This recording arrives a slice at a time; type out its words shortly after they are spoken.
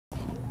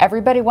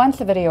Everybody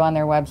wants a video on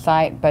their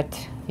website,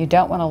 but you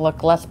don't want to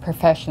look less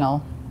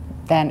professional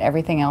than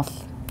everything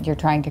else you're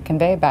trying to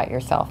convey about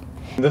yourself.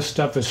 This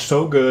stuff is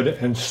so good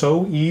and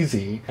so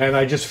easy, and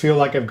I just feel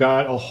like I've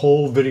got a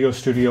whole video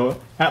studio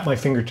at my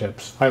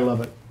fingertips. I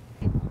love it.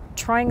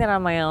 Trying that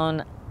on my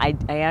own, I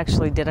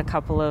actually did a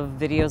couple of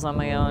videos on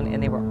my own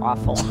and they were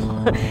awful.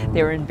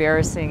 They were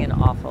embarrassing and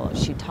awful.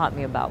 She taught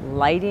me about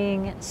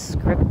lighting,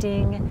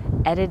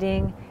 scripting,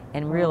 editing,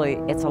 and really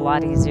it's a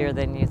lot easier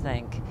than you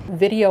think.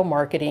 Video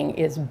marketing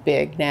is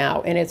big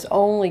now, and it's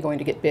only going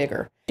to get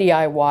bigger.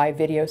 DIY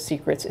Video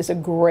Secrets is a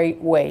great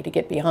way to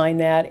get behind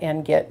that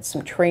and get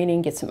some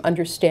training, get some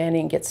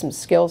understanding, get some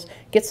skills,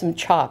 get some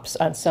chops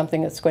on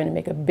something that's going to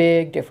make a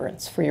big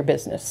difference for your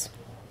business.